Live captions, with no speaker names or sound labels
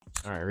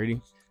All right,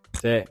 ready,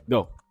 set,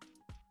 go.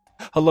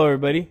 Hello,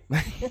 everybody. All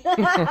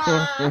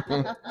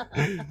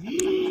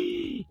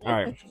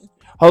right.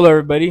 Hello,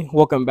 everybody.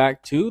 Welcome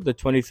back to the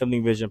 20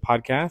 Something Vision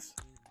podcast.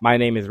 My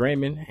name is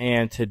Raymond,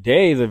 and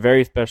today is a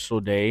very special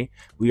day.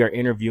 We are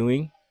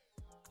interviewing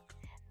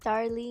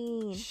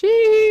Darlene.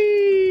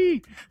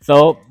 She.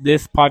 So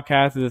this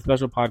podcast is a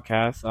special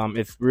podcast.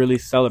 It's really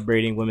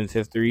celebrating women's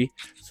history.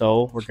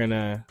 So we're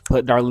gonna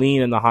put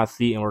Darlene in the hot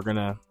seat, and we're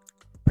gonna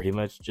pretty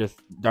much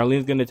just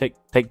Darlene's gonna take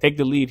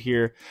the lead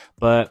here.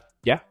 But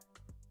yeah,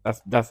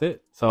 that's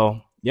it. So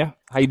yeah,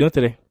 how you doing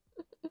today?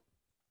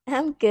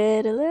 I'm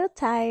good. A little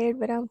tired,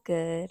 but I'm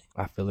good.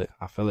 I feel it.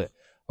 I feel it.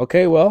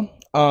 Okay, well,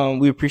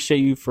 we appreciate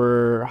you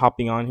for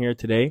hopping on here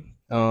today.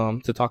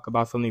 To talk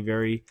about something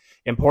very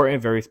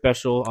important, very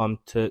special.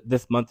 To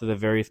this month is a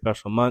very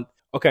special month.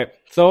 Okay,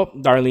 so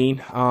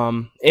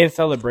Darlene, in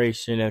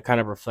celebration and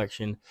kind of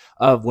reflection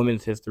of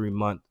Women's History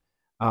Month,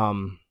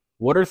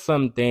 what are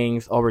some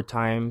things over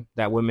time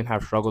that women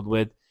have struggled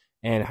with,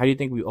 and how do you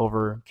think we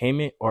overcame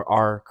it or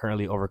are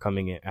currently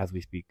overcoming it as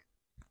we speak?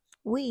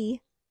 We.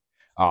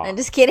 Uh, I'm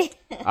just kidding.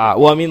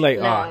 well, I mean, like,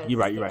 No, I'm you're just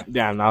right, you're right. kidding.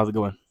 Damn, that was a good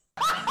one.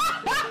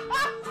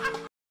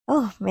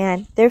 Oh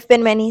man, there have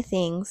been many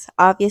things.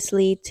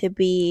 Obviously, to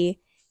be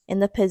in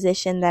the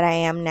position that I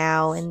am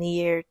now in the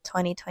year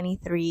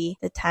 2023,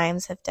 the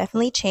times have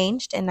definitely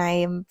changed, and I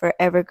am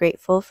forever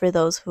grateful for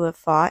those who have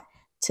fought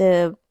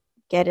to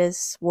get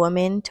us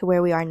women to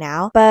where we are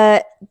now.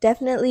 But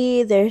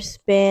definitely, there's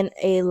been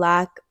a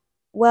lack.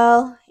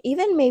 Well,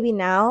 even maybe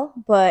now,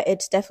 but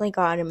it's definitely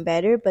gotten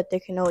better, but there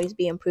can always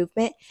be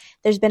improvement.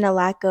 There's been a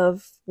lack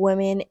of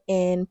women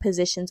in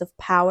positions of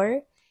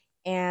power,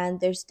 and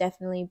there's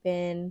definitely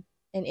been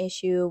an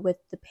issue with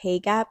the pay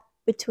gap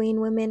between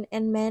women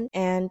and men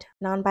and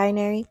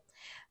non-binary.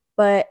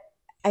 But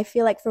I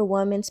feel like for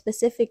women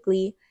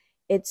specifically,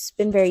 it's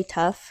been very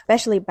tough,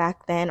 especially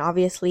back then.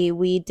 Obviously,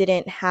 we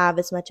didn't have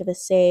as much of a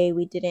say.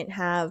 We didn't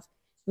have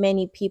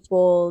many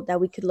people that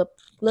we could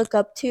look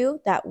up to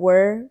that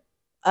were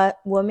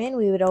women.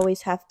 We would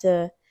always have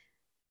to,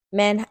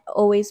 men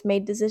always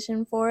made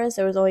decision for us.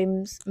 There was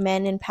always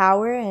men in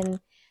power, and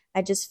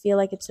I just feel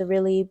like it's a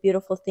really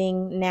beautiful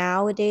thing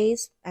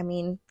nowadays. I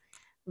mean,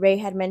 Ray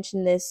had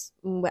mentioned this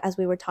as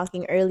we were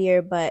talking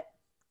earlier, but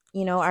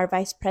our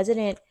vice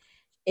president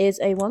is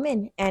a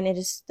woman, and it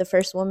is the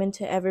first woman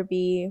to ever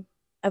be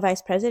a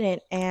vice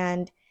president,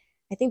 and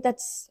I think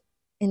that's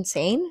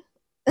insane.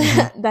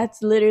 Mm-hmm.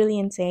 That's literally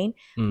insane.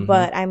 Mm-hmm.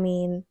 But I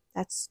mean,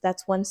 that's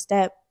one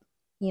step,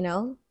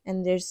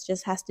 and there's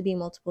just has to be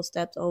multiple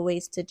steps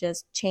always to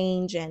just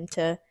change and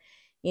to,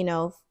 you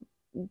know,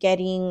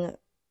 getting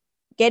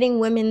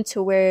women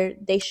to where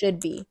they should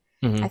be.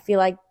 Mm-hmm. I feel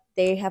like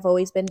they have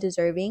always been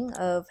deserving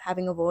of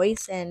having a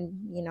voice and,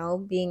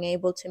 being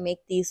able to make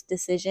these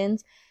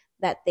decisions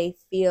that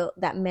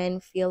men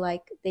feel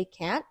like they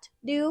can't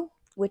do,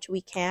 which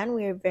we can.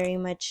 We are very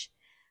much,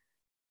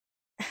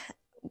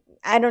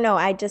 I don't know,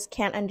 I just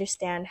can't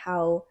understand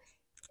how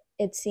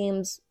it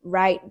seems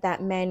right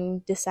that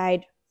men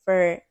decide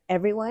for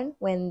everyone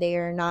when they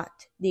are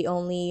not the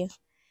only.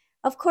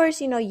 Of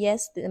course,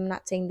 yes, I'm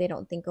not saying they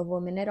don't think of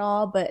women at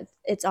all, but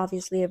it's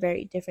obviously a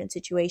very different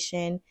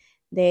situation.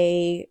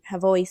 They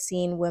have always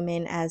seen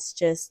women as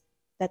just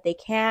that they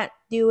can't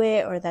do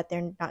it or that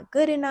they're not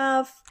good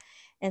enough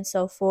and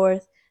so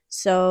forth.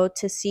 So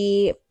to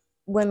see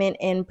women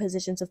in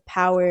positions of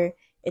power,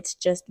 it's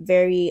just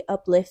very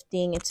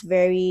uplifting. It's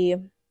very,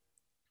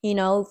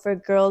 for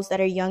girls that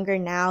are younger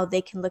now,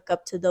 they can look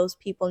up to those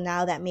people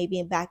now that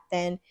maybe back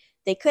then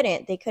they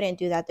couldn't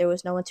do that. There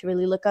was no one to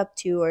really look up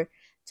to or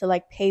to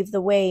like pave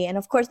the way. And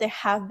of course there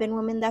have been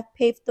women that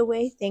paved the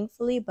way,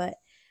 thankfully, but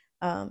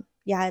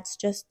yeah, it's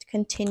just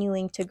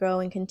continuing to grow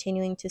and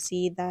continuing to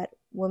see that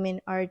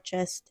women are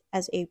just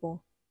as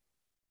able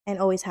and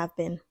always have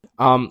been.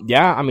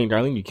 Yeah, I mean,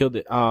 Darlene, you killed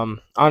it.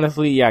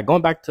 Honestly, yeah,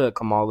 going back to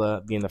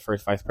Kamala being the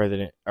first vice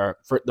president or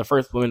the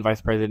first woman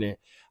vice president,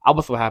 I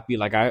was so happy.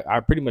 Like, I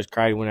pretty much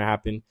cried when it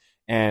happened,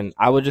 and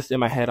I was just in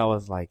my head, I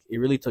was like, it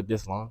really took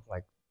this long,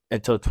 like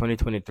until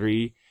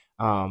 2023.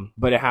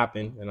 But it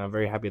happened, and I'm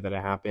very happy that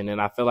it happened.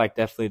 And I feel like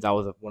definitely that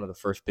was one of the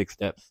first big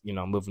steps,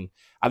 moving.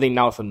 I think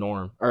now it's a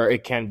norm, or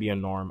it can be a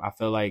norm. I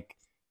feel like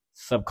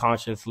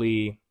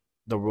subconsciously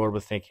the world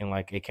was thinking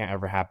like it can't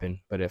ever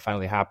happen, but it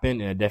finally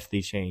happened, and it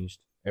definitely changed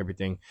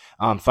everything.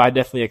 So I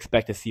definitely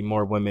expect to see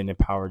more women in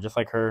power, just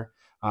like her.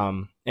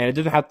 And it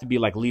doesn't have to be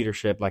like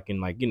leadership, like in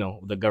like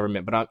the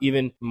government, but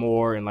even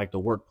more in like the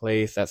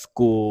workplace, at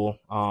school.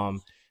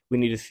 We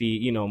need to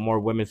see more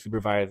women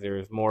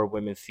supervisors, more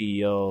women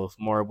CEOs,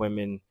 more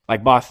women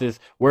like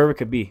bosses, wherever it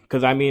could be.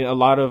 Because I mean, a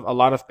lot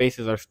of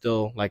spaces are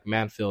still like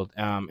man filled.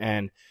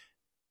 And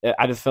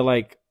I just feel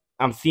like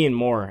I'm seeing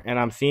more, and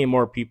I'm seeing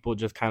more people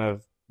just kind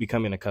of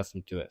becoming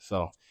accustomed to it.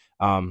 So,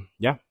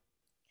 yeah.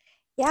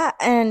 Yeah,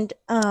 and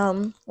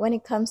when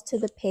it comes to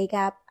the pay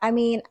gap, I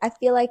mean, I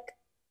feel like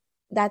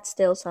that's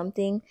still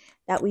something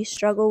that we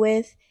struggle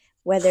with,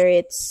 whether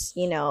it's,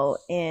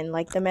 in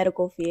like the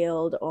medical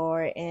field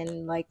or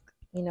in like,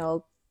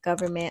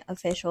 government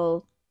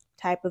official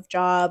type of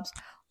jobs,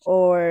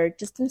 or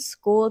just in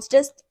school. It's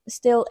just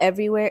still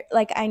everywhere.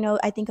 Like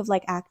I think of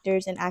like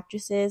actors and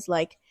actresses.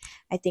 Like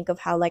I think of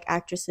how like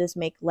actresses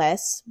make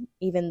less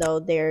even though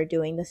they're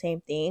doing the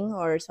same thing,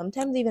 or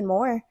sometimes even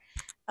more.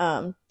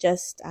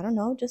 Just I don't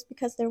know, just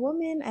because they're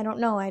women. I don't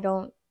know. I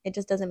don't It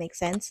just doesn't make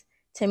sense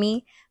to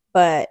me.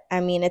 But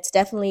I mean, it's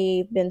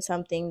definitely been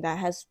something that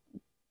has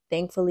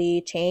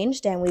thankfully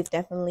changed, and we've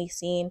definitely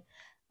seen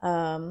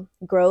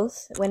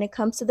growth when it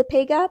comes to the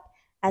pay gap,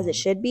 as it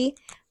Mhm. should be.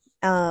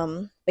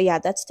 But yeah,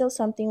 that's still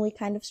something we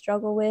kind of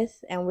struggle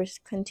with, and we're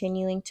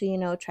continuing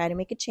to, try to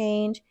make a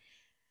change.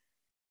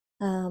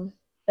 Um,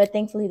 but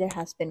thankfully, there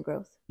has been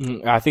growth.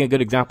 I think a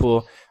good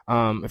example,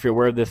 if you're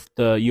aware of this,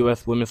 the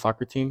U.S. women's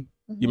soccer team.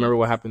 You Hmm. remember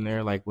what happened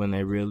there? Like when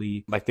they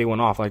really, like they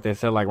went off, like they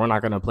said, like we're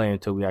not gonna play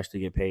until we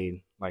actually get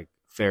paid, like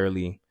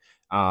fairly.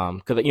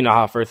 Because you know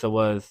how at first it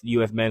was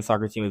U.S. men's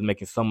soccer team was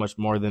making so much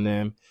more than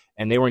them,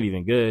 and they weren't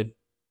even good.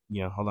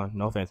 Hold on,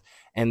 no offense.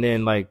 And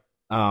then like,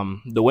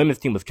 the women's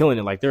team was killing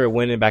it, like they were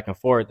winning back and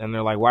forth, and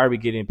they're like, why are we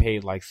getting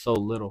paid like so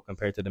little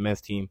compared to the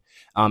men's team?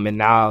 And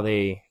now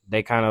they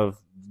kind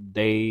of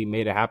they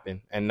made it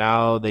happen, and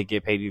now they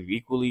get paid either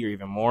equally or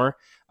even more.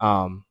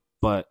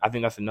 But I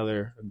think that's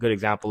another good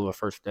example of a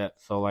first step.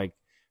 So, like,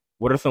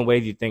 what are some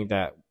ways you think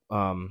that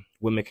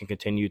women can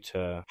continue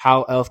to?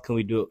 How else can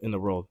we do it in the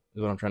world?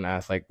 Is what I'm trying to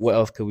ask. Like, what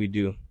else could we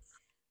do?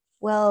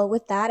 Well,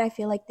 with that, I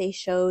feel like they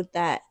showed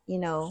that,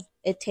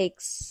 it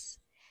takes,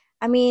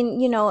 I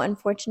mean,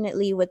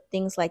 unfortunately with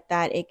things like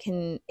that, it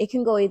can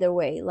go either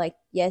way. Like,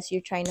 yes,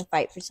 you're trying to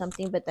fight for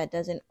something, but that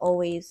doesn't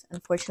always,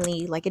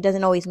 unfortunately, like it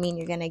doesn't always mean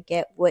you're going to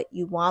get what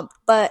you want.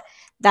 But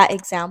that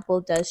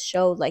example does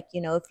show, like,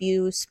 if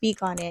you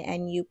speak on it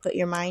and you put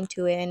your mind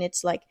to it, and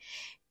it's like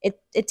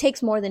it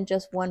takes more than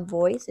just one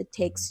voice. It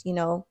takes,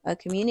 a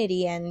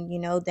community, and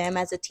them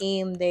as a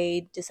team,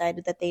 they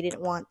decided that they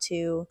didn't want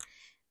to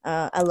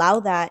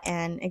allow that.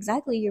 And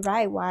exactly, you're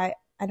right. Why,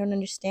 I don't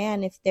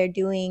understand if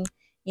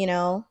you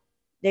know,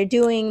 they're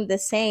doing the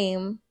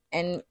same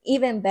and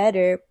even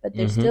better, but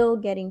they're Mm-hmm. still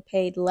getting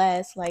paid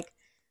less. Like,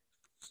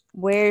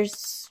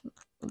 where's,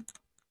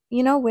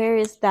 where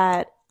is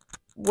that?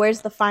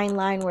 Where's the fine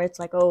line where it's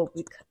like, oh,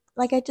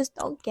 like, I just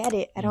don't get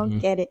it. I don't Mm-hmm.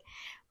 get it.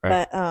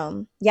 Right.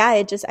 But yeah,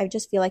 I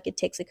just feel like it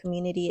takes a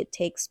community. It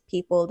takes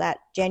people that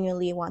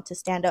genuinely want to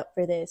stand up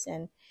for this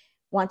and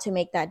want to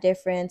make that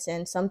difference.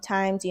 And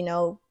sometimes,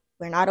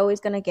 we're not always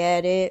going to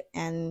get it,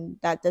 and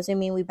that doesn't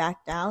mean we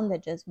back down.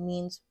 That just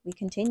means we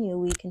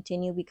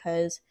continue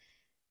because,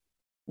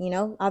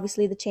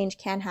 obviously the change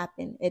can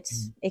happen. It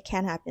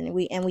can happen,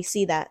 and we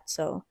see that.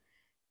 So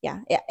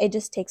yeah, it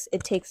just takes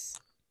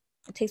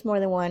more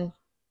than one.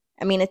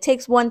 I mean, it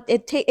takes one.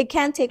 It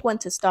can take one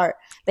to start,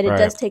 but it Right.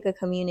 does take a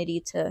community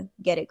to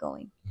get it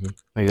going. Mhm.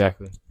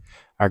 Exactly.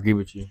 I agree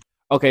with you.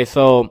 Okay,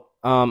 so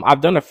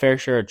I've done a fair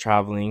share of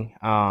traveling,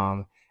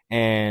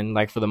 and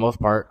like for the most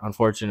part,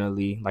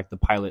 unfortunately, like the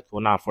pilots,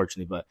 well, not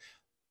unfortunately, but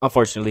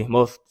unfortunately,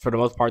 most for the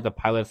most part, the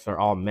pilots are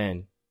all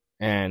men,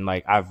 and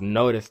like I've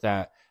noticed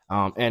that,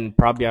 and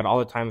probably at all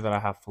the times that I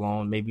have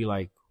flown, maybe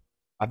like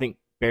I think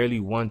barely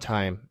one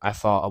time I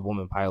saw a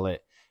woman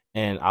pilot,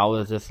 and I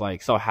was just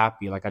like so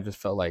happy, like I just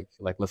felt like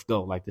let's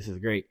go, like this is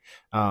great.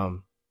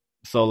 Um,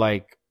 so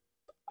like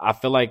I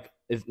feel like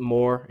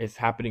it's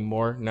happening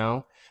more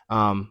now.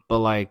 But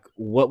like,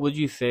 what would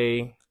you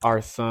say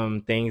are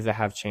some things that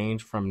have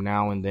changed from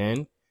now and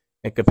then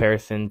in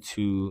comparison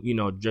to,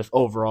 just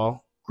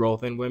overall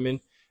growth in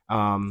women?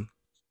 Um,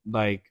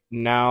 like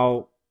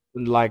now,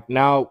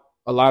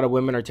 a lot of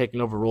women are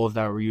taking over roles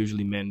that were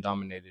usually men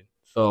dominated.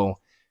 So,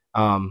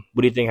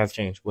 what do you think has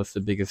changed? What's the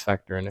biggest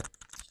factor in it?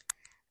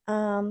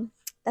 Um,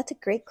 that's a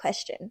great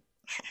question.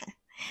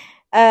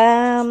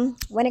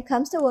 When it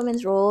comes to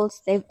women's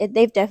roles,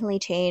 they've definitely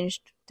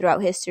changed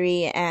throughout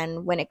history,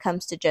 and when it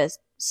comes to just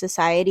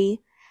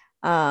society,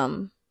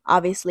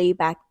 obviously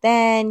back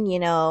then,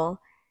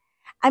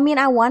 I mean,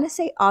 I want to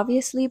say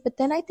obviously, but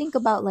then I think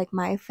about like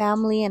my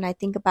family, and I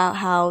think about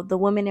how the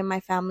women in my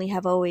family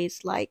have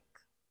always like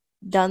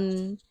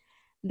done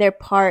their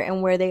part,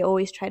 and where they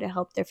always try to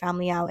help their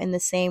family out in the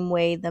same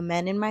way the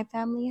men in my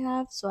family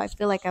have. So I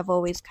feel like I've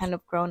always kind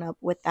of grown up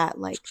with that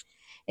like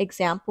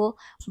example.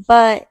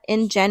 But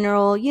in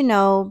general,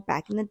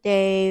 back in the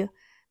day,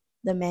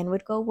 the men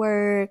would go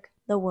work,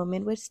 the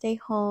women would stay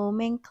home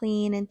and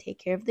clean and take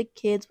care of the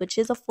kids, which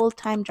is a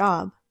full-time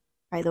job,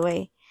 by the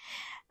way.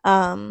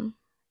 Um,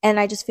 and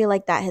I just feel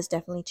like that has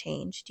definitely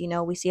changed.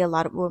 We see a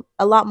lot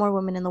more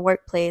women in the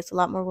workplace, a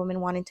lot more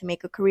women wanting to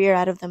make a career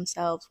out of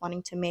themselves,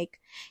 wanting to make,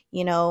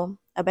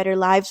 a better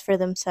life for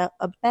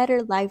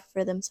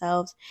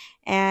themselves.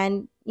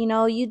 And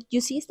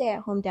you see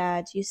stay-at-home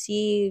dads, you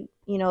see,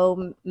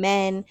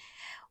 men,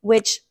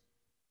 which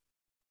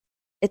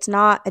it's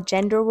not a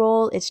gender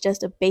role. It's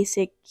just a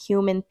basic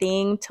human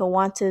thing to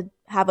want to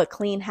have a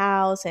clean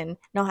house and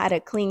know how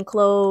to clean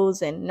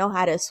clothes and know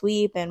how to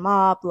sweep and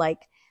mop.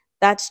 Like,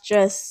 that's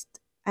just,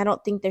 I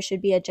don't think there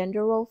should be a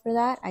gender role for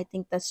that. I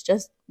think that's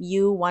just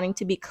you wanting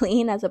to be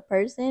clean as a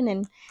person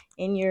and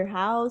in your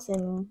house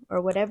and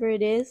or whatever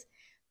it is.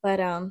 But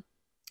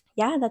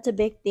yeah, that's a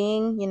big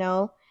thing, you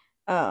know.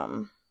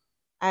 Um,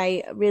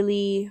 I'm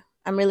really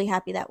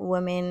happy that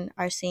women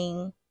are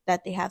seeing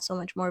that they have so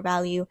much more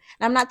value.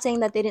 And I'm not saying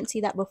that they didn't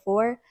see that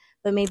before,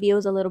 but maybe it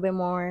was a little bit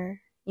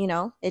more, you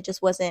know, it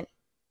just wasn't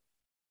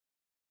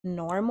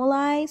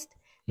normalized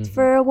Hmm.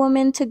 for a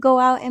woman to go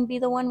out and be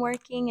the one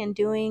working and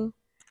doing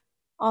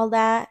all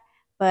that.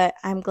 But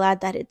I'm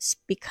glad that it's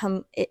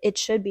become, it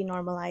should be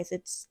normalized.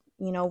 It's,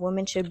 you know,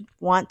 women should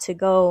want to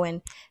go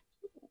and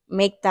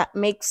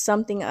make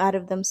something out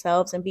of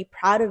themselves and be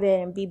proud of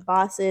it and be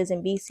bosses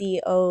and be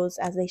CEOs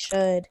as they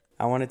should.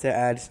 I wanted to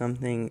add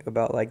something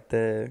about like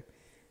the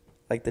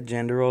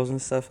gender roles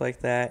and stuff like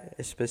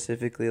that,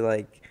 specifically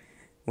like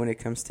when it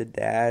comes to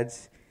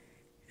dads,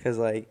 because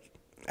like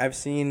I've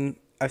seen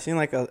I've seen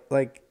like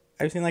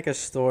a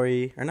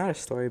story, or not a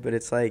story, but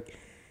it's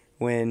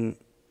when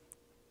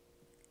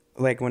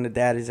like when the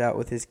dad is out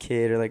with his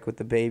kid or like with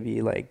the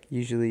baby, like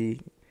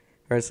usually,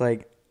 or it's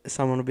like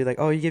someone will be like,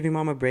 "Oh, you giving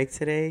mom a break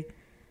today?"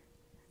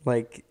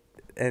 Like,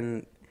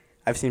 and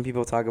I've seen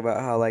people talk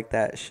about how like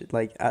that's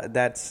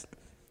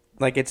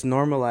like it's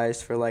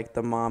normalized for like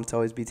the mom to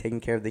always be taking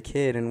care of the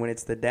kid, and when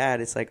it's the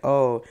dad, it's like,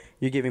 "Oh,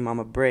 you're giving mom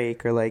a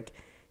break," or like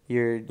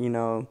you're,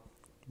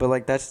 but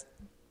like that's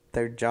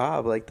their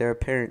job. Like they're a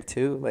parent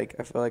too. Like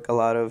I feel like a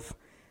lot of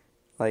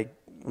like,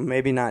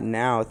 maybe not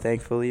now,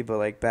 thankfully, but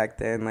like back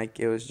then, like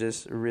it was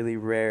just really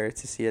rare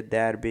to see a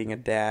dad being a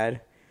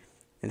dad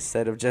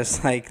instead of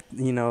just like,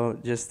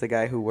 just the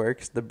guy who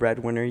works, the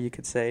breadwinner, you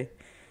could say.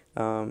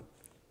 Um,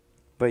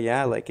 but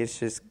yeah, like it's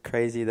just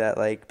crazy that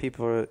like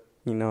people,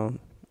 you know,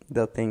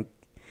 they'll think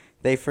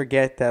they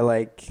forget that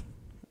like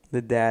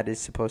the dad is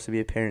supposed to be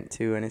a parent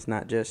too, and it's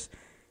not just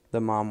the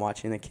mom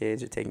watching the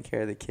kids or taking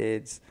care of the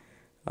kids.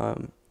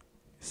 Um,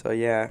 so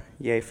yeah,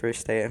 yay for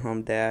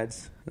stay-at-home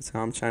dads. That's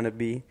how I'm trying to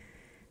be.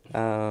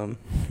 Um,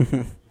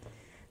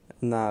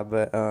 nah,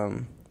 but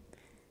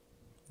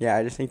yeah,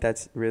 I just think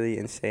that's really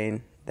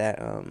insane that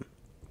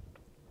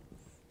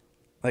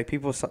like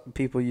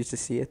people used to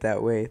see it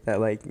that way, that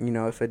like,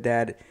 if a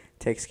dad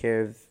takes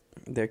care of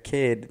their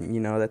kid,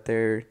 that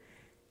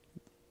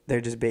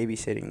they're just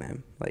babysitting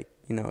them, like,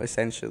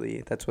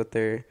 essentially that's what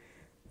they're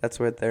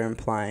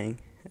implying.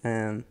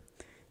 um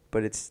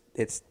but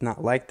it's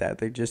not like that.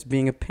 They're just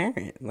being a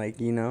parent, like,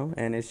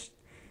 and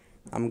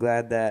I'm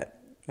glad that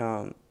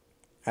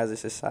as a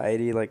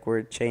society, like,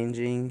 we're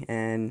changing,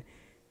 and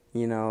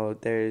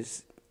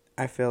there's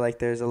I feel like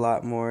there's a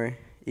lot more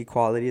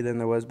equality than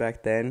there was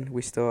back then.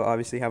 We still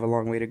obviously have a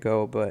long way to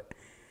go, but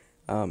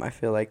I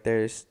feel like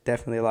there's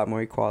definitely a lot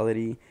more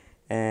equality,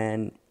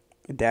 and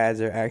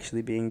dads are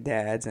actually being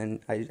dads. And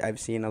I've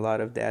seen a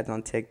lot of dads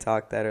on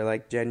TikTok that are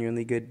like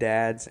genuinely good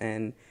dads,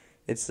 and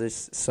it's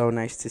just so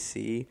nice to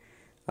see.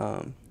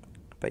 Um,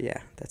 but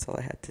yeah, that's all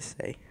I had to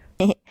say.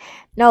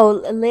 No,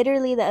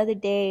 literally the other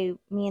day,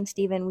 me and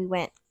Steven, we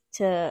went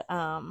to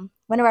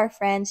one of our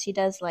friends. She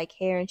does like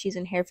hair, and she's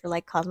in hair for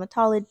like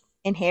cosmetology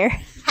and hair.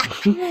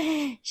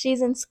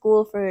 She's in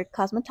school for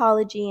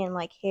cosmetology and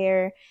like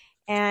hair.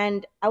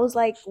 And I was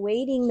like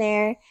waiting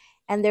there,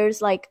 and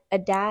there's like a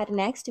dad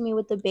next to me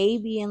with the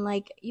baby, and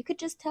like you could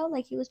just tell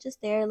like he was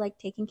just there like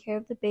taking care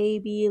of the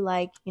baby,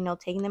 like, you know,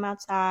 taking them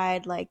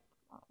outside, like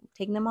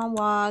taking them on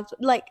walks,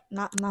 like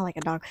not like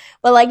a dog,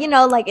 but like, you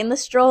know, like in the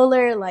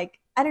stroller, like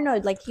I don't know,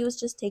 like he was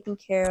just taking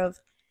care of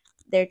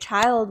their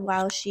child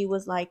while she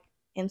was like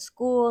in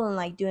school and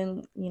like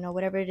doing, you know,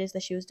 whatever it is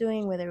that she was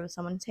doing, whether it was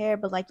someone's hair,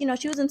 but like, you know,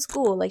 she was in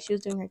school, like she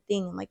was doing her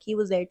thing, and like he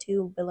was there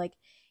too, but like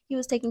he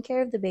was taking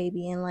care of the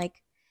baby. And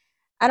like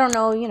I don't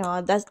know, you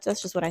know, that's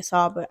just what I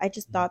saw, but I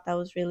just thought that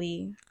was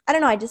really, I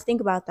don't know, I just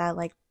think about that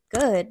like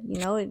good, you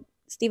know.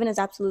 Stephen is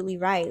absolutely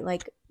right.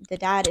 Like the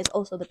dad is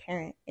also the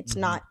parent. It's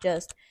Hmm. not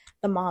just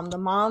the mom. The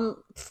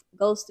mom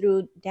goes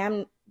through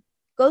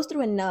goes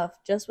through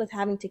enough just with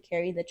having to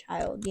carry the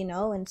child, you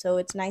know? And so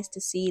it's nice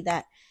to see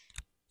that,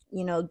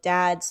 you know,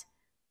 dads,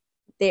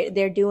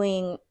 they're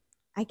doing,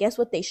 I guess,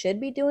 what they should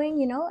be doing,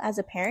 you know, as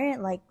a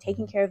parent, like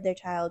taking care of their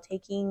child,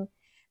 taking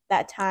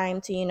that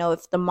time to, you know,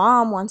 if the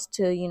mom wants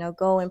to, you know,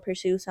 go and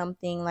pursue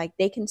something, like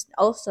they can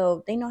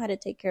also, they know how to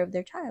take care of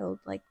their child,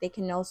 like they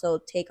can also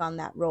take on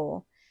that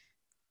role.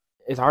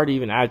 It's hard to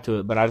even add to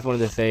it, but I just wanted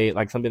to say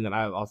like something that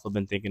I've also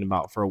been thinking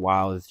about for a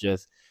while is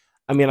just,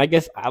 I mean, I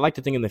guess I like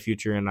to think in the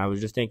future, and I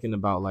was just thinking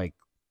about like,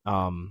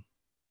 um,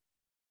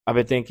 I've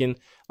been thinking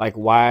like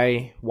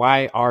why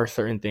are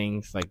certain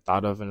things like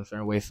thought of in a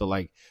certain way? So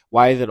like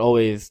why is it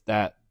always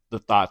that the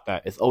thought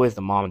that it's always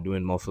the mom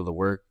doing most of the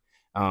work?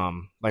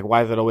 Like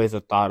why is it always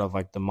a thought of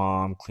like the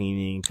mom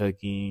cleaning,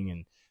 cooking,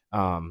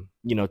 and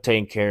you know,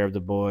 taking care of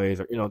the boys,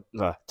 or you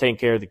know, taking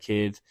care of the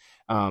kids?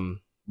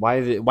 Why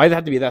does it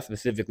have to be that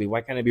specifically?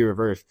 Why can't it be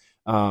reversed?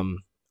 Um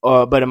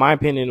but in my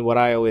opinion, what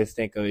I always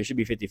think of, it should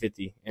be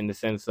 50-50 in the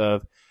sense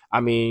of, I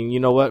mean,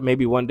 you know what?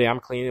 Maybe one day I'm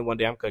cleaning, one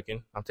day I'm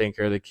cooking, I'm taking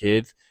care of the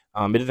kids.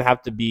 It doesn't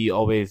have to be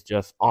always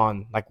just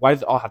on. Like, why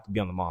does it all have to be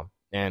on the mom?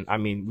 And I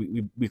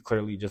mean, we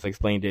clearly just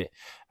explained it.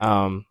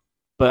 Um,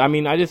 but I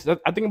mean, I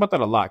think about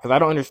that a lot because I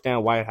don't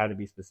understand why it had to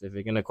be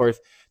specific. And of course,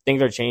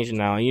 things are changing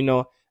now. You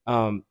know,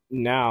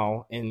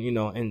 Now, and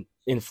in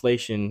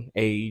inflation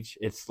age,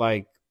 it's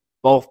like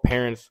both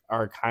parents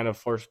are kind of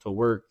forced to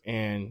work,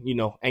 and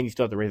and you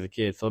still have to raise a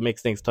kid, so it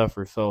makes things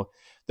tougher. So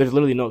there's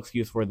literally no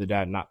excuse for the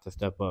dad not to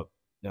step up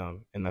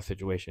in that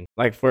situation.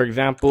 Like, for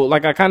example,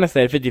 like I kind of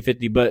said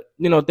 50-50, but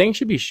things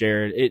should be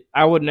shared.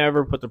 I would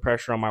never put the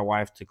pressure on my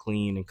wife to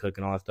clean and cook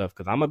and all that stuff,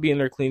 because I'm gonna be in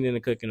there cleaning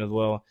and cooking as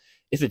well.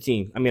 It's a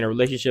team. I mean, a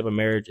relationship, a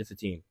marriage, it's a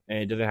team, and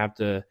it doesn't have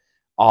to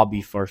all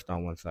be first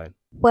on one side.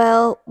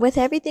 Well, with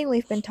everything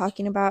we've been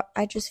talking about,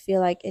 I just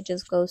feel like it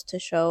just goes to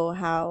show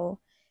how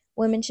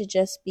women should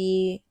just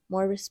be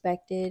more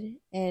respected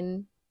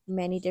in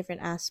many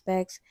different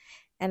aspects.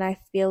 And I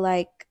feel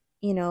like,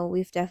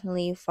 we've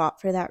definitely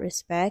fought for that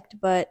respect,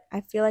 but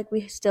I feel like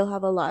we still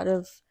have a lot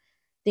of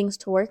things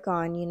to work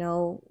on.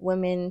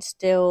 Women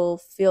still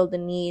feel the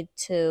need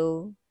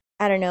to,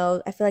 I don't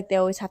know, I feel like they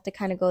always have to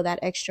kind of go that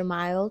extra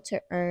mile to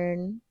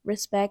earn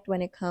respect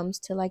when it comes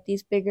to like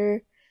these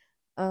bigger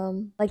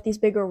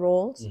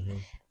roles.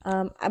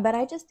 Mm-hmm. But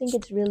I just think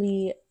it's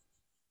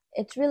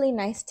really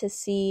nice to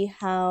see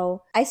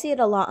how I see it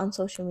a lot on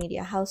social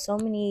media, how so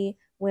many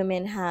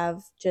women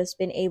have just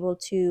been able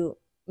to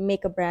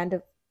make a brand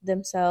of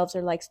themselves,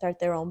 or like start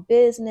their own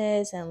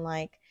business, and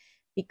like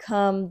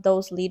become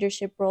those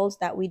leadership roles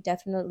that we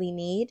definitely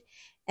need.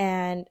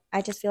 And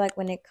I just feel like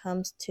when it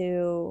comes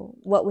to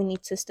what we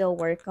need to still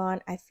work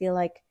on, I feel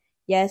like,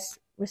 yes,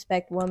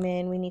 respect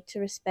women, we need to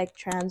respect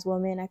trans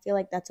women. I feel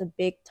like that's a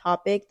big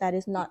topic that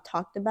is not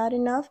talked about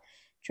enough.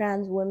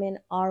 Trans women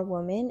are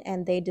women,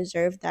 and they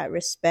deserve that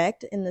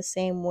respect in the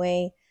same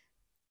way,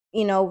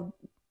 you know,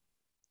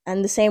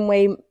 and the same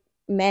way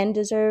men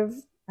deserve.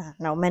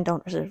 No, men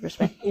don't deserve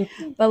respect,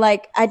 but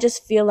like I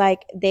just feel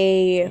like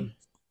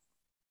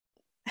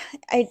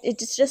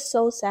it's just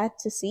so sad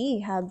to see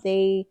how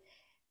they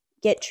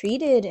get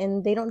treated,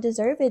 and they don't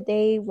deserve it.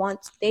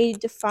 They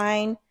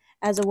define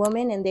as a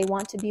woman, and they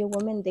want to be a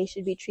woman. They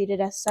should be treated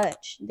as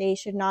such. They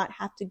should not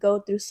have to go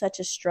through such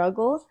a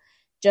struggle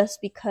just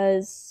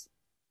because,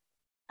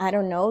 I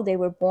don't know, they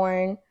were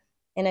born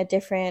in a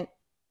different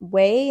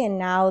way and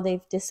now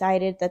they've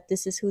decided that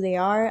this is who they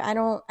are. I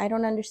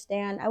don't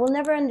understand. I will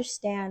never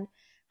understand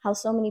how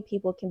so many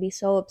people can be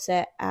so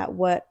upset at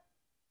what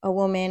a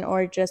woman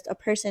or just a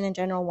person in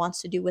general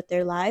wants to do with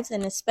their lives,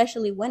 and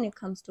especially when it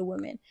comes to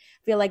women.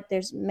 I feel like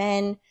there's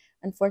men,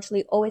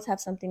 unfortunately, always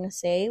have something to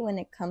say when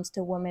it comes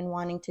to women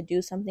wanting to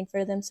do something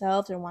for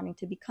themselves or wanting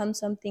to become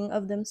something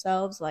of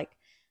themselves. Like,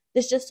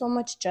 there's just so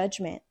much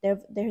judgment.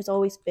 There's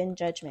always been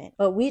judgment,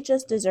 but we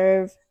just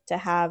deserve to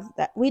have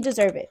that. We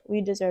deserve it. We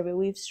deserve it.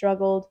 We've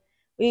struggled.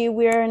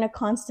 We're in a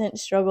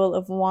constant struggle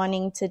of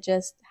wanting to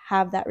just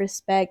have that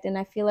respect. And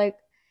I feel like,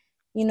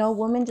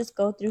 women just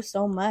go through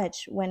so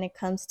much when it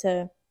comes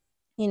to,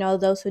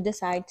 those who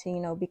decide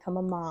to, become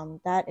a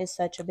mom. That is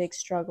such a big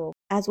struggle.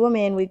 As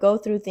women, we go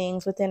through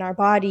things within our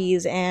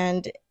bodies,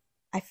 and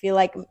I feel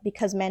like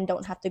because men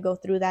don't have to go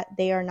through that,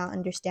 they are not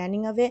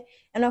understanding of it.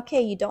 And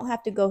okay, you don't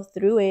have to go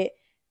through it,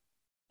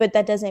 but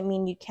that doesn't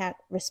mean you can't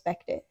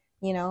respect it.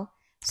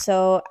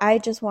 So I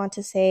just want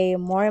to say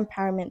more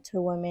empowerment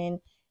to women.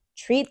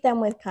 Treat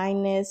them with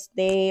kindness.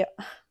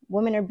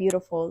 Women are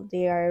beautiful.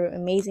 They are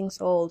amazing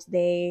souls.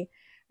 They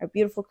are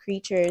beautiful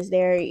creatures.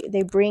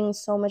 They bring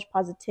so much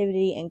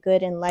positivity and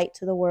good and light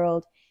to the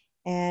world.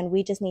 And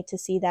we just need to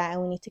see that,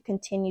 and we need to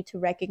continue to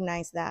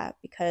recognize that,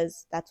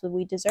 because that's what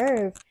we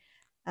deserve.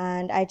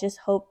 And I just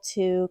hope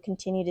to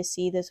continue to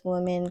see this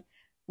woman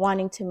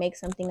wanting to make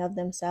something of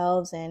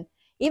themselves. And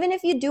even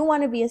if you do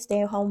want to be a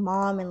stay-at-home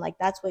mom, and like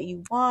that's what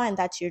you want,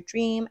 that's your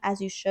dream,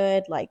 as you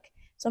should. Like,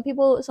 some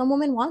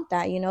women want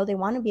that, they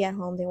want to be at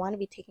home, they want to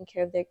be taking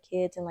care of their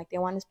kids, and like they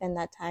want to spend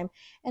that time.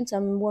 And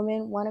some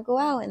women want to go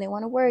out and they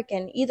want to work.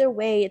 And either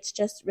way, it's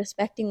just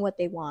respecting what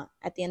they want.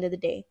 At the end of the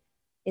day,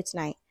 it's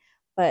night,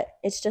 but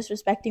it's just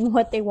respecting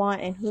what they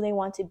want and who they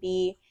want to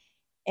be,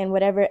 in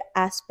whatever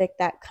aspect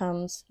that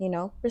comes,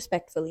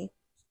 respectfully.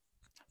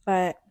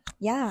 But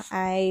yeah,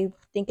 I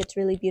think it's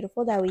really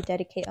beautiful that we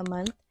dedicate a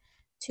month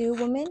to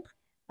women,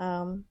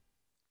 um,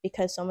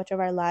 because so much of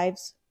our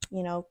lives,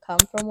 come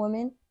from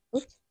women.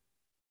 Oops.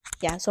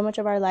 Yeah, so much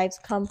of our lives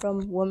come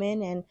from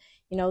women, and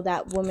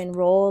that woman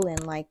role,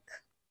 and like,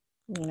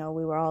 we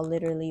were all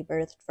literally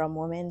birthed from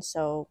women,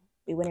 so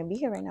we wouldn't be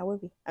here right now,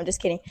 would we? I'm just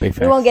kidding. Big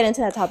We won't facts. get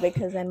into that topic,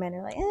 because then men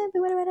are like,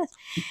 but what about us?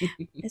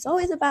 It's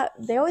always about,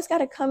 they always got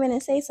to come in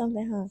and say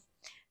something, huh?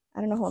 I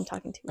don't know who I'm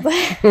talking to,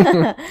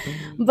 but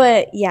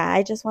but yeah,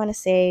 I just want to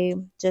say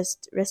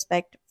just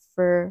respect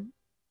for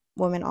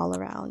women all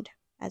around,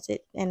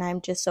 and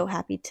I'm just so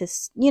happy to,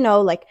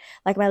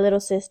 like my little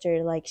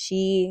sister, like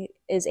she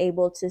is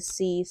able to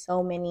see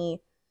so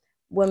many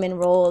women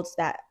roles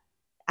that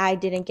I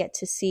didn't get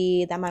to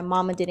see, that my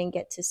mama didn't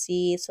get to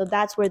see. So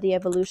that's where the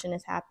evolution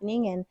is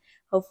happening. And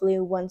hopefully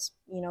once,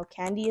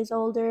 Candy is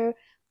older,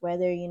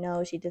 whether,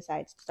 she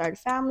decides to start a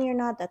family or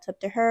not, that's up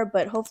to her.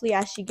 But hopefully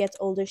as she gets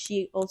older,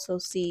 she also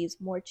sees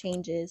more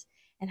changes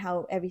and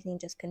how everything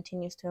just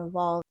continues to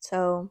evolve.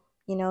 So,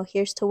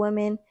 here's to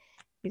women.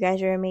 You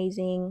guys are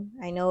amazing.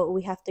 I know what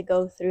we have to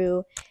go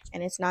through,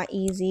 and it's not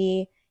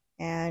easy.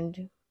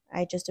 And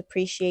I just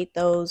appreciate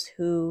those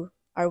who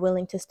are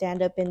willing to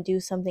stand up and do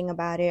something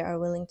about it, are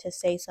willing to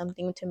say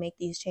something to make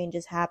these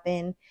changes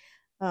happen.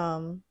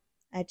 Um,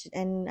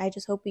 and I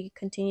just hope we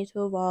continue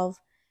to evolve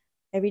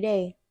every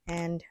day.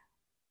 And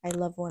I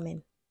love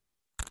women.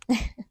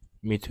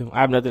 Me too.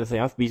 I have nothing to say.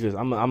 I'm speechless.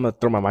 I'm gonna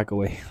throw my mic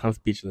away. I'm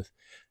speechless.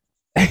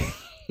 That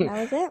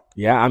was it.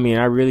 Yeah, I mean,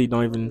 I really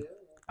don't even.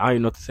 I don't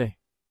even know what to say.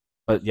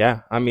 But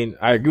yeah, I mean,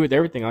 I agree with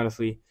everything.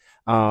 Honestly,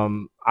 I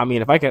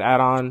mean, if I could add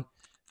on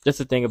just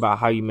the thing about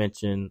how you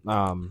mentioned,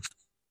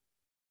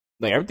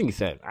 like everything you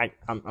said,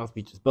 I'm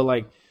speechless. But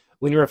like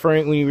when you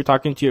were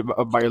talking to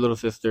about your little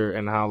sister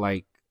and how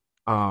like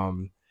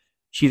um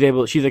she's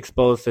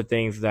exposed to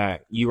things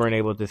that you weren't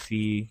able to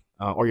see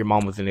or your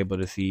mom wasn't able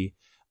to see,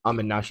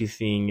 and now she's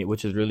seeing it,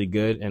 which is really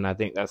good, and I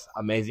think that's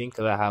amazing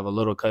because I have a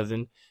little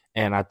cousin,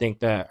 and I think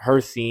that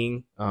her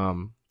seeing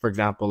for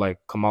example like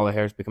Kamala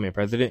Harris becoming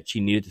president,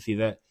 she needed to see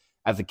that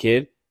as a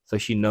kid, so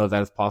she knows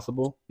that it's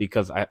possible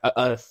because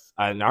us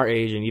in our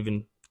age and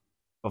even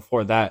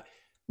before that,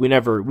 we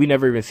never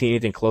even seen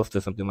anything close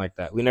to something like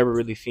that. We never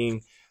really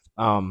seen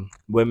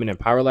women in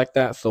power like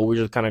that. So we're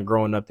just kind of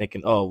growing up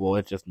thinking, oh well,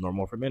 it's just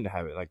normal for men to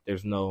have it. Like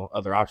there's no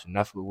other option.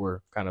 That's what we're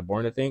kind of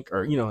born to think,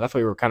 or that's what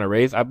we were kind of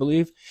raised, I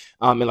believe.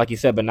 And like you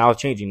said, but now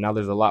it's changing. Now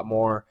there's a lot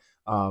more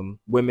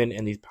women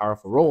in these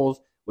powerful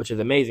roles, which is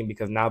amazing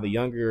because now the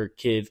younger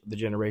kids, the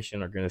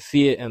generation, are going to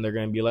see it and they're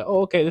going to be like,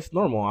 oh, okay, this is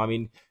normal. I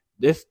mean,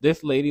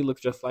 this lady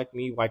looks just like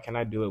me. Why can't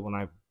I do it when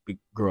I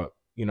grow up?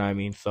 You know what I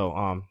mean?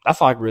 So that's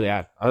all I can really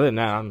add. Other than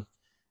that,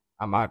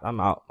 I'm out.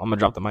 I'm out. I'm gonna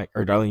drop the mic.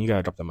 Or Darlene, you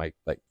gotta drop the mic.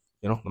 Like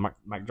the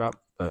mic drop.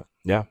 But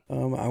yeah.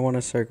 I want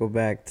to circle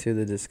back to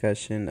the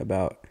discussion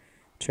about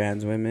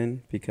trans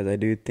women because I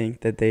do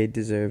think that they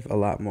deserve a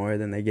lot more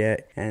than they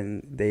get,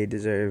 and they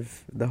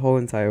deserve the whole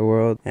entire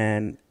world.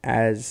 And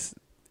as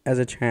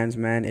a trans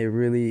man, it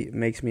really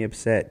makes me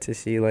upset to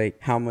see like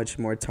how much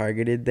more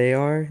targeted they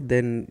are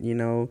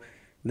than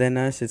than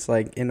us. It's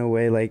like in a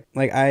way like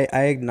I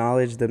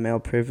acknowledge the male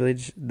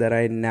privilege that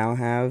I now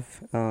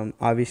have.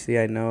 Obviously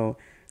I know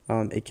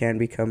it can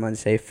become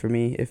unsafe for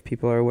me if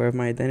people are aware of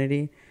my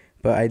identity,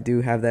 but I do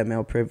have that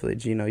male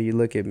privilege. You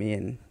look at me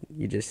and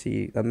you just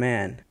see a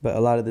man. But a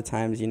lot of the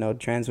times,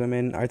 trans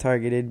women are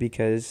targeted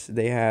because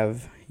they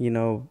have,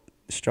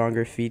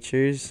 stronger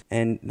features,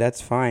 and that's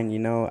fine.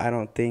 I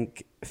don't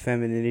think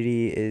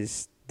femininity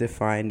is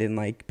defined in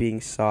like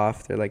being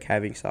soft or like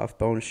having soft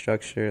bone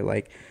structure.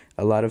 Like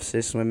a lot of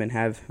cis women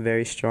have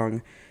very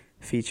strong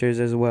features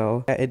as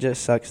well. It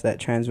just sucks that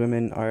trans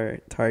women are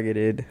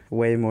targeted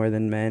way more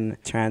than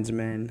trans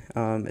men,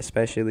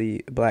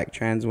 especially black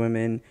trans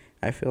women,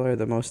 I feel are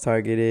the most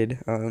targeted.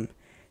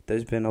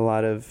 There's been a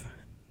lot of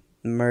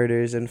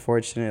murders,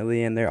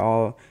 unfortunately, and they're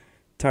all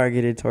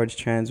targeted towards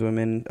trans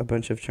women. A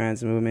bunch of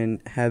trans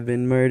women have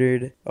been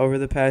murdered over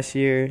the past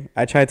year.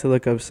 I tried to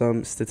look up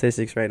some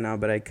statistics right now,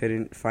 but I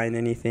couldn't find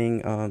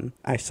anything.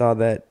 I saw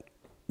that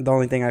the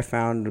only thing I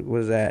found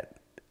was that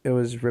it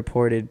was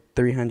reported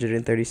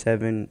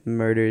 337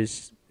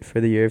 murders for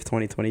the year of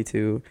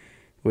 2022,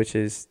 which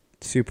is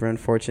super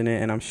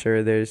unfortunate, and I'm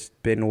sure there's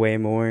been way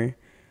more.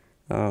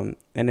 And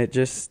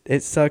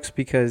it sucks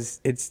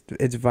because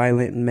it's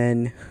violent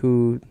men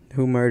who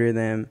murder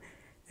them,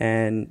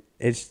 and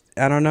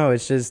I don't know,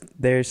 it's just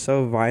they're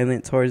so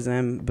violent towards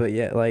them, but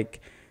yet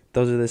like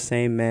those are the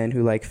same men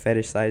who like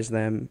fetishize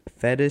them.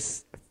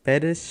 Fetish,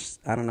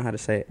 I don't know how to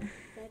say it.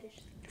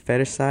 I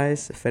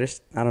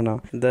don't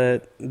know.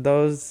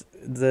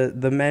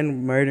 The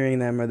men murdering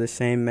them are the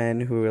same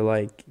men who are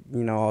like,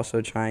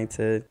 also trying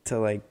to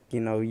like,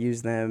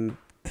 use them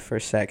for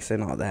sex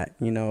and all that,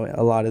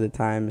 a lot of the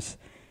times.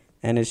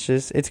 And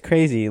it's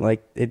crazy.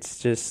 Like, it's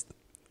just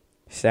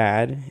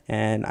sad.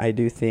 And I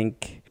do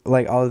think,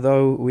 like,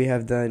 although we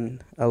have done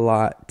a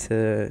lot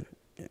to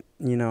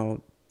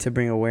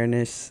bring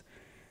awareness,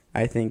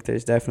 I think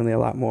there's definitely a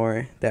lot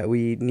more that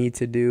we need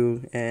to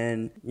do.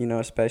 And,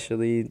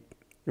 especially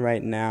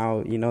right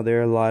now, there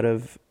are a lot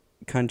of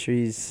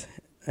countries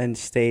and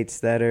states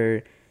that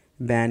are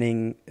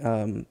banning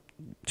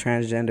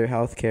transgender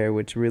healthcare,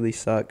 which really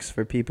sucks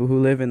for people who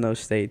live in those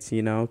states,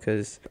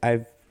 because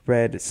I've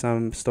read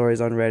some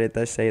stories on Reddit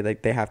that say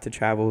like they have to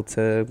travel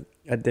to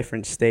a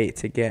different state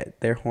to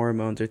get their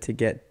hormones or to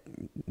get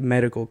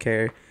medical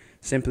care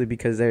simply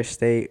because their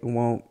state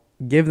won't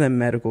give them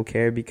medical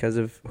care because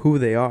of who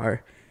they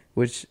are,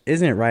 which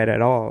isn't right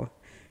at all.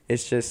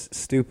 It's just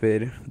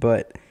stupid,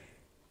 but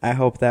I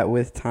hope that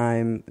with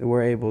time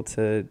we're able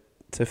to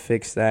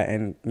fix that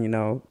and,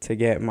 to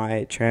get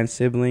my trans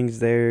siblings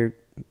their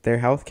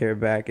health care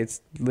back.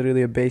 It's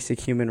literally a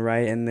basic human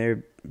right,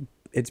 and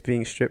it's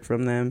being stripped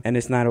from them, and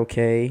it's not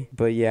okay.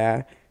 But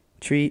yeah,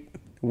 treat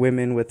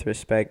women with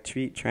respect.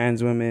 Treat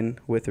trans women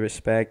with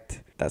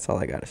respect. That's all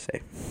I gotta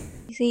say.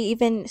 You see,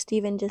 even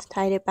Steven just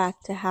tied it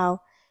back to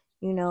how,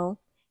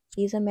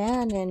 he's a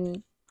man,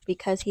 and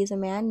because he's a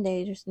man,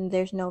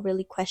 there's no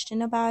really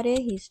question about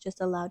it. He's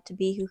just allowed to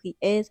be who he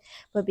is.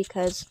 But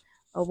because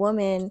a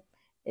woman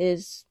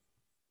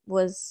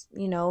was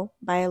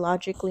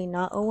biologically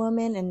not a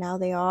woman, and now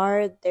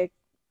they're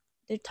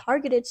they're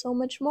targeted so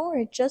much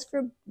more just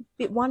for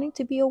wanting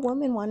to be a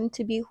woman, wanting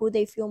to be who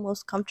they feel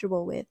most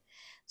comfortable with.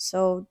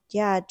 So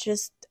yeah,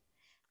 just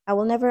I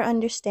will never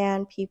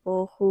understand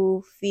people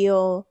who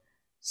feel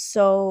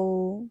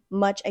so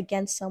much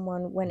against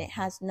someone when it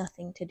has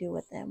nothing to do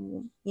with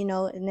them, you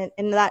know,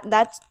 and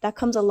that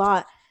comes a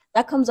lot.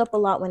 That comes up a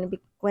lot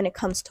when it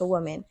comes to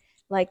women.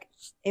 Like,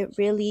 it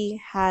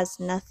really has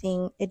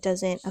nothing. It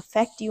doesn't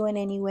affect you in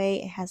any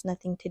way. It has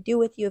nothing to do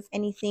with you. If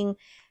anything,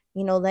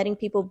 you know, letting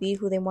people be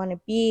who they want to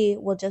be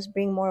will just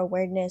bring more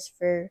awareness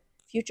for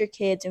future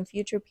kids and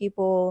future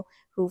people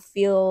who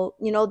feel,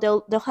 you know,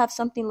 they'll have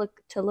something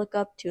to look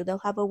up to. They'll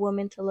have a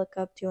woman to look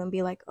up to and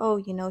be like, oh,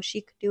 you know, she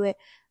could do it,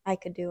 I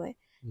could do it.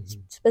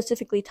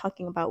 Specifically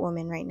talking about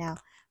women right now.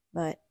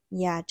 But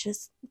yeah,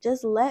 just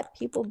let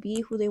people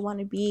be who they want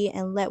to be,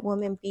 and let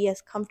women be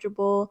as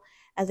comfortable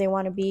as they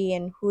want to be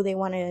and who they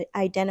want to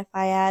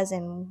identify as,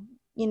 and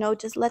you know,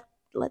 just let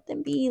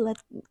them be. Let,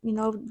 you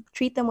know,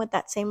 treat them with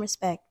that same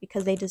respect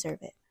because they deserve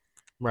it.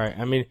 Right.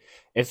 I mean,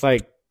 it's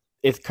like,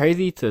 it's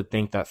crazy to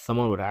think that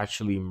someone would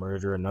actually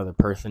murder another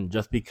person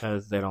just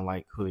because they don't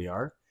like who they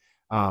are.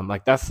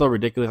 Like, that's so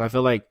ridiculous. I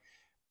feel like,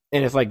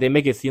 and it's like they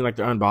make it seem like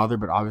they're unbothered,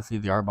 but obviously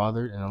they are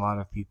bothered. And a lot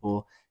of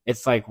people,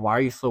 it's like, why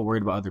are you so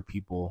worried about other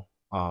people?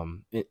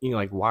 You know,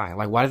 like, why?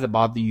 Like, why does it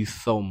bother you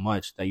so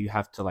much that you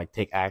have to like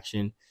take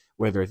action,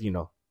 whether it's, you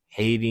know,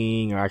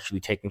 hating or actually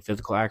taking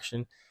physical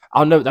action?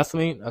 I'll never. That's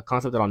something, a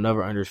concept that I'll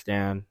never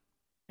understand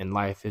in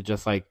life. It's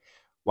just like,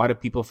 why do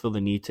people feel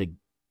the need to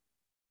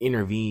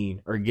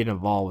intervene or get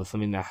involved with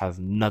something that has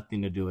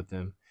nothing to do with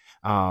them?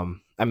 I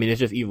mean, it's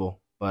just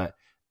evil. But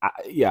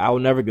yeah, I will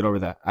never get over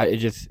that.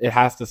 It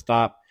has to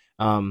stop.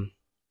 And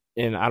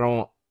I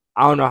don't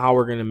know how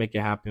we're gonna make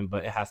it happen,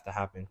 but it has to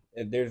happen.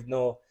 There's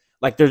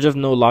just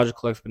no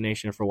logical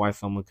explanation for why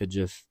someone could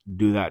just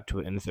do that to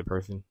an innocent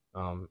person.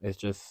 It's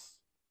just,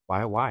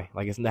 why?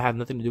 Like, it has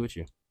nothing to do with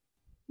you.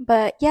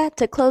 But yeah,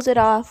 to close it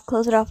off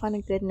on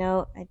a good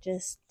note, I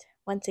just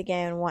once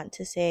again want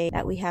to say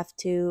that we have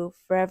to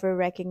forever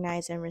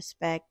recognize and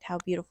respect how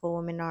beautiful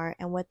women are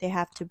and what they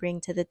have to bring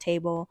to the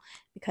table,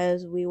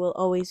 because we will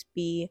always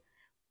be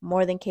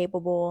more than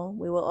capable.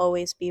 We will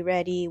always be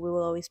ready. We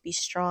will always be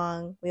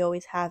strong. We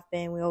always have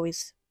been. We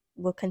always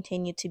will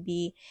continue to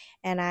be.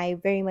 And I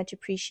very much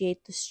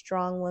appreciate the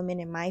strong women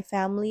in my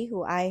family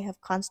who I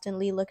have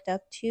constantly looked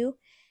up to.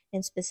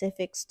 In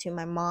specifics to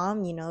my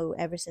mom, you know,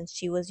 ever since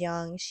she was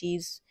young,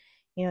 she's,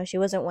 you know, she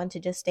wasn't one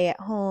to just stay at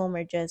home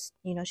or just,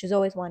 you know, she's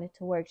always wanted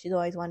to work. She's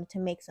always wanted to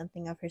make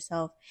something of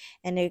herself.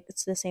 And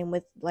it's the same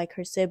with like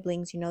her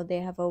siblings, you know,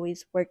 they have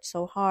always worked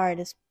so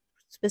hard,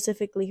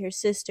 specifically her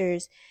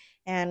sisters.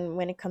 And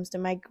when it comes to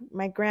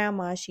my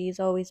grandma, she's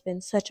always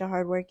been such a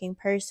hardworking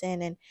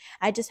person. And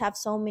I just have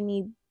so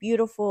many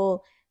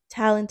beautiful,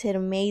 talented,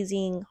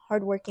 amazing,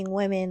 hardworking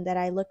women that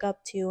I look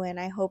up to. And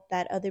I hope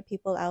that other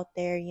people out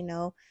there, you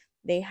know,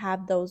 they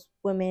have those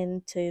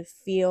women to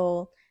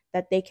feel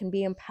that they can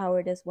be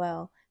empowered as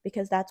well,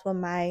 because that's what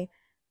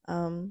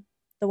the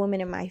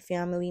women in my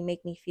family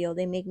make me feel.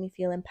 They make me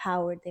feel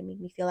empowered. They make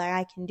me feel like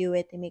I can do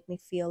it. They make me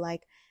feel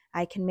like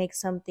I can make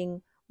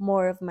something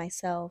more of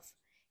myself.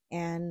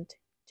 And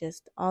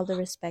just all the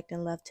respect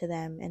and love to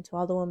them. And to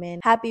all the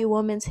women, happy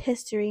Women's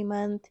History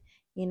Month.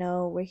 You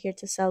know, we're here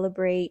to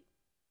celebrate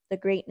the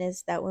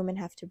greatness that women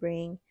have to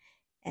bring.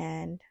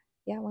 And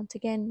yeah, once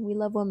again, we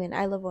love women.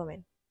 I love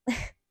women.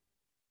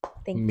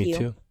 Thank you. Me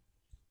too.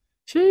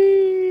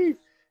 Cheers.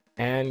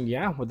 And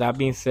yeah, with that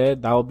being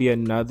said, that will be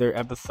another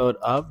episode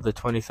of the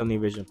 20-something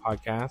Vision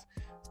podcast.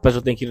 Special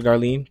thank you to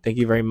Darlene. Thank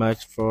you very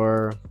much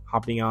for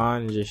hopping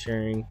on and just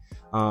sharing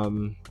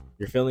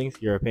your feelings,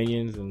 your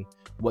opinions, and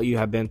what you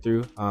have been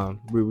through.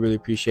 We really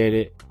appreciate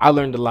it. I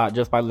learned a lot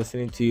just by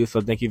listening to you,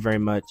 so thank you very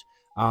much.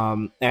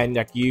 And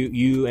like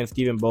you and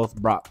Steven both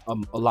brought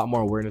a lot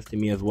more awareness to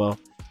me as well.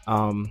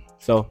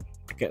 So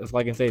that's all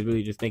I can say is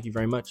really just thank you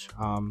very much.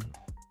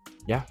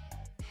 Yeah,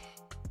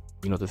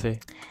 you know what to say.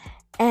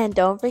 And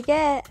don't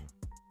forget,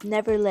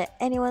 never let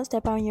anyone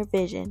step on your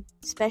vision,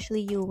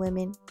 especially you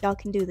women. Y'all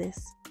can do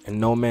this. And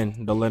no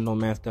men, don't let no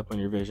man step on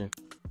your vision.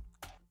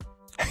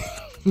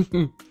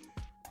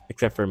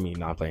 Except for me.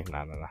 No, I'm playing.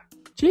 Nah.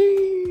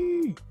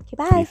 Gee. Okay,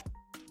 bye.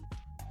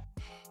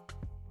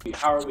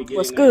 How are we getting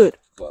What's good?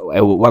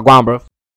 What going, bro?